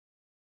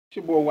It's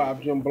your boy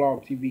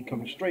YfgmBlogTv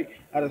coming straight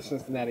out of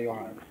Cincinnati,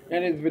 Ohio.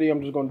 And in this video, I'm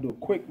just going to do a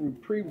quick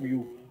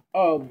preview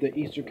of the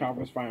Eastern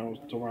Conference Finals,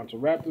 Toronto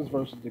Raptors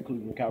versus the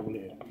Cleveland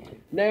Cavaliers.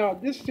 Now,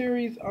 this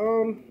series,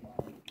 I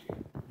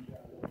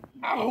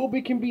hope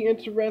it can be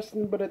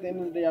interesting, but at the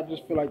end of the day, I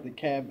just feel like the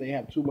Cavs, they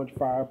have too much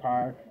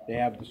firepower. They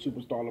have the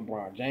superstar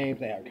LeBron James,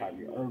 they have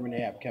Kyrie Irving,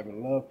 they have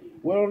Kevin Love.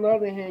 Well, on the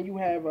other hand, you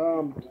have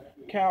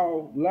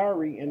Kyle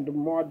Lowry and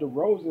DeMar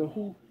DeRozan,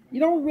 who you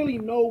don't really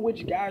know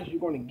which guys you're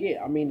going to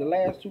get. I mean, the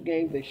last two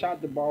games, they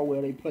shot the ball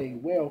well, they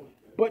played well,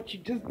 but you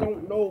just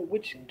don't know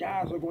which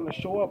guys are going to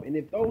show up. And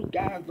if those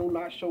guys do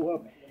not show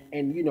up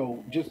and,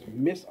 just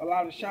miss a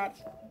lot of shots,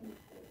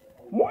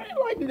 more than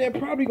likely they're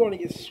probably going to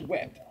get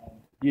swept.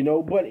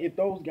 But if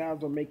those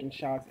guys are making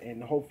shots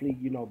and hopefully,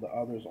 the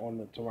others on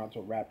the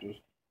Toronto Raptors,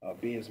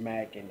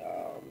 Bismack and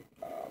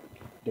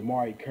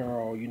DeMar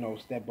Carroll,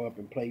 step up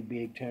and play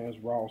big, Terrence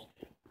Ross.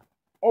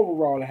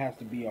 Overall, it has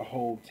to be a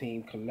whole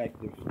team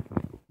collective,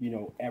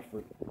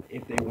 effort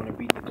if they want to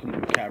beat the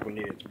Cleveland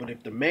Cavaliers. But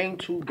if the main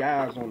two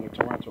guys on the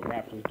Toronto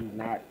Raptors do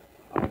not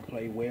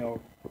play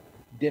well,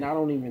 then I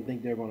don't even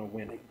think they're going to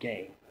win a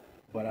game.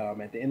 But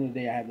at the end of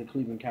the day, I have the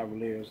Cleveland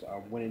Cavaliers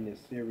winning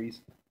this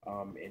series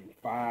in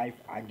 5.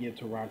 I give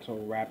Toronto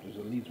Raptors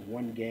at least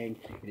one game.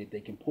 And if they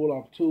can pull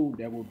off 2,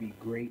 that would be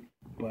great.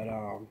 But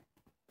I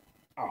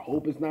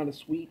hope it's not a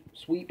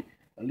sweep.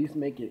 At least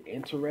make it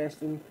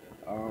interesting.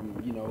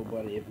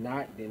 But if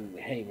not, then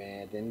hey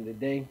man, at the end of the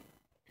day,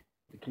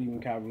 the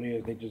Cleveland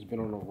Cavaliers, they just been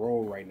on a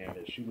roll right now.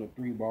 They're shooting a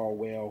 3-ball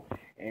well,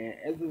 and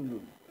as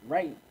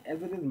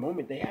of this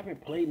moment, they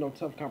haven't played no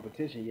tough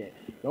competition yet.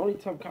 The only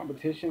tough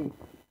competition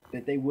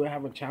that they will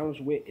have a challenge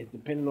with is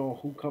depending on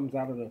who comes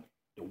out of the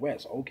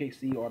West,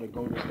 OKC or the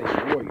Golden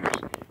State Warriors.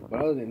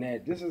 But other than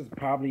that, this is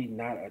probably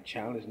not a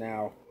challenge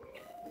now.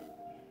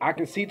 I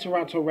can see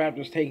Toronto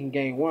Raptors taking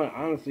game 1,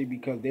 honestly,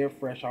 because they're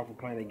fresh off of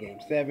playing in game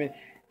 7.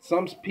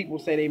 Some people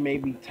say they may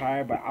be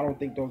tired, but I don't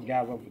think those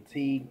guys are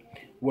fatigued.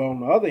 Well,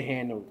 on the other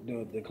hand,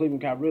 the Cleveland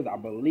Cavaliers, I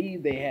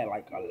believe they had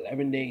like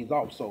 11 days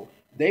off. So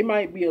they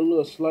might be a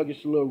little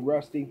sluggish, a little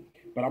rusty,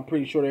 but I'm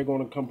pretty sure they're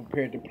going to come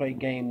prepared to play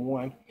game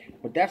 1.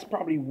 But that's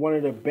probably one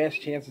of the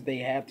best chances they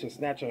have to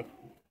snatch a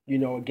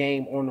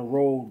game on the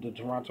road. The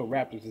Toronto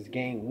Raptors is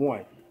game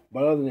 1.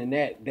 But other than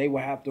that, they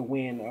will have to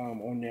win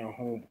on their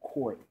home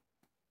court.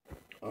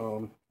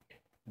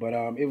 But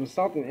it was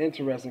something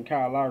interesting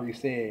Kyle Lowry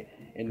said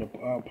in the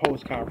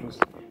post-conference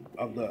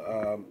of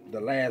the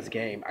last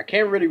game. I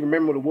can't really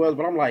remember what it was,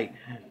 but I'm like,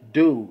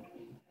 dude,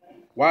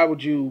 why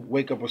would you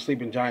wake up a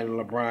sleeping giant in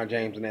LeBron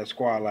James and that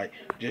squad? Like,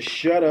 just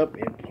shut up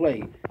and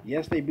play.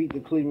 Yes, they beat the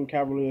Cleveland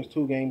Cavaliers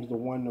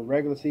 2-1 in the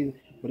regular season,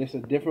 but it's a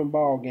different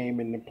ball game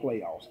in the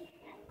playoffs.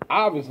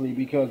 Obviously,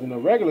 because in the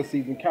regular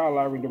season, Kyle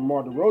Lowry and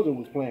DeMar DeRozan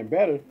was playing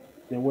better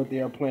than what they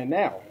are playing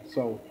now.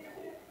 So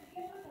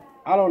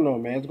I don't know,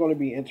 man. It's going to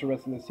be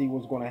interesting to see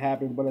what's going to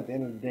happen. But at the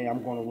end of the day,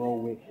 I'm going to roll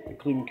with the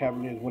Cleveland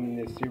Cavaliers winning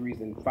this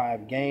series in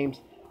 5 games.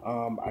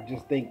 I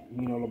just think,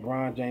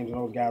 LeBron James and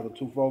those guys are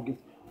too focused,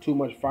 too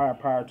much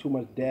firepower, too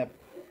much depth.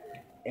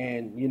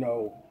 And,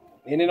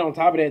 and then on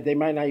top of that, the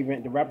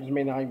Raptors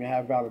may not even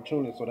have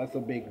Valanciunas, so that's a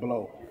big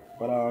blow.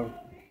 But,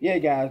 yeah,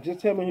 guys, just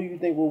tell me who you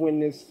think will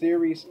win this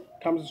series.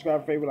 Comment,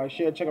 subscribe, favorite, like,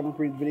 share. Check out my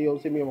previous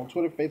videos. Hit me up on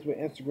Twitter, Facebook,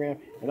 Instagram,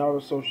 and all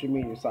the social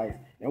media sites.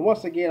 And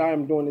once again, I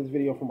am doing this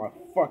video from my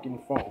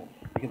fucking phone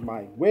because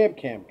my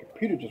webcam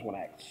computer just want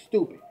to act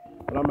stupid.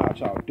 But I'm out,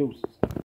 y'all. Deuces.